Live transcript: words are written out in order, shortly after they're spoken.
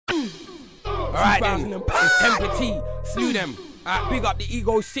Alright then, it's Tempa T, slew them. Big up the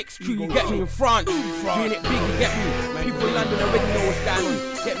Ego 6 crew, you get me in France. Doing it big, you get me. People in London already know what's going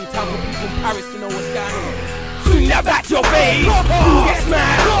on. Get me time for people in Paris to know what's going on. Swing that back to your face, get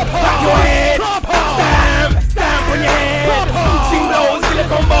smashed, back your head, stamp on your head. Sing blows,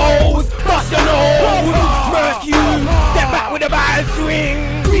 silicone bowls, bust your nose, smirk you, step back with a bad swing,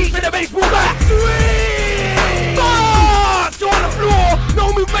 reach for the baseball bat, swing! Box, you're on the floor,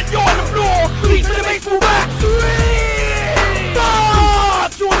 no movement, you're on the floor, reach for the baseball bat, swing!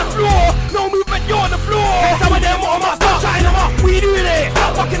 Box, you're on the floor, no movement, you're on the floor. And some of them want them up, start shutting them up, we doing it,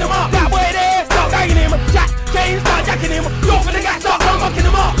 start fucking them up, that way there, start banging him, James, start jacking him. Go for the gas, start mucking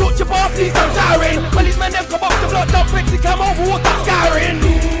him up. Touch your bar, please don't showering. When these men them come off the block, dump bricks and come over, water start scouring.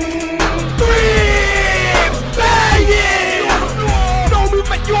 Ribs, banging. No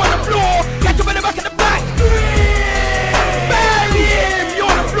movement, you're on the floor. Catch up in the back of the back. Banging, you're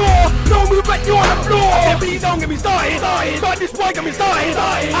on the floor. No movement, you're on the floor. I said, please don't get me started. But this boy got me started.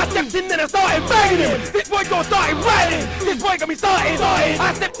 I stepped in and I started banging him. This boy got started riding. This boy got me started.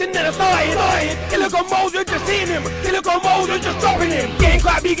 I stepped in and I started. Silicone moles, you're just seeing him. Silicone moles, you're just dropping him. Getting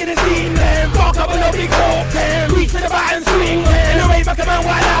quite big in the scene. Fuck up in a big hawk. Reach to the bat and swing. In the race, back a man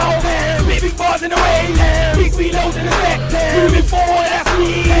wide out. Big bars in the way. Big reloads in the set. Moving forward, that's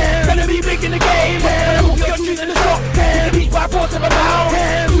me. Gonna be big in the game. And I'm your shoes in the shop. The beach by force of a pound.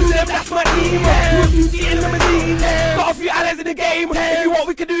 That's my team. You see in the limousine. Got a few allies in the game. If you want,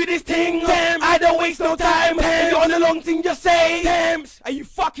 we can do this thing. I don't waste no time. If you're on the long thing, just say Tempz. Are you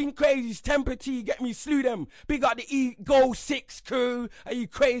fucking crazy? It's Tempa T, get me, slew them. Big up the Ego 6 crew. Are you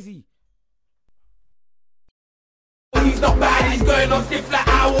crazy? He's not bad, he's going on stiff like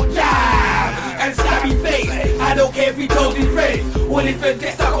I will jab and stabby face. I don't care if he told his friends. All his friends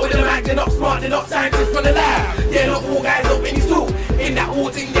get stuck with the mag. They're not smart, they're not scientists from the lab. They're not all guys up in his talk. In that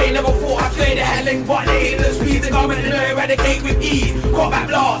war thing they never fought. I say the helling, but they in the speed. The government and they eradicate with ease. Combat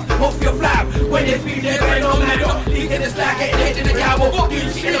blast, hope for your flab. When they speed, they're going on mad. Not leaking the slack, getting hit in the cowboy. Doing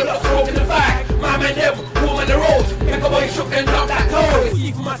shit, they're not smoking the fag. My man them, warm on the roads. Make a boy shook and drop that clothes.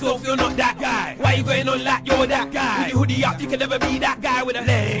 See for myself, you're not that guy. Why you going on like you're that guy? Hoodie up, you can never be that guy with a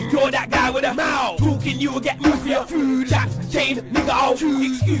leg. You're that guy with a mouth. Talking, you will get moved for your food. Chaps, chain, nigga, I'll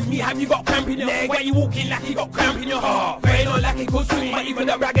choose. Excuse me, have you got cramp in your leg? Why you walking like you got cramp in your heart? Praying on like it could swing. But even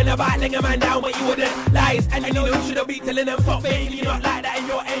the bragging about laying a man down, but you wouldn't. Lies, and you know you shouldn't be telling them stop faking. You're not like that in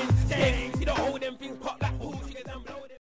your end.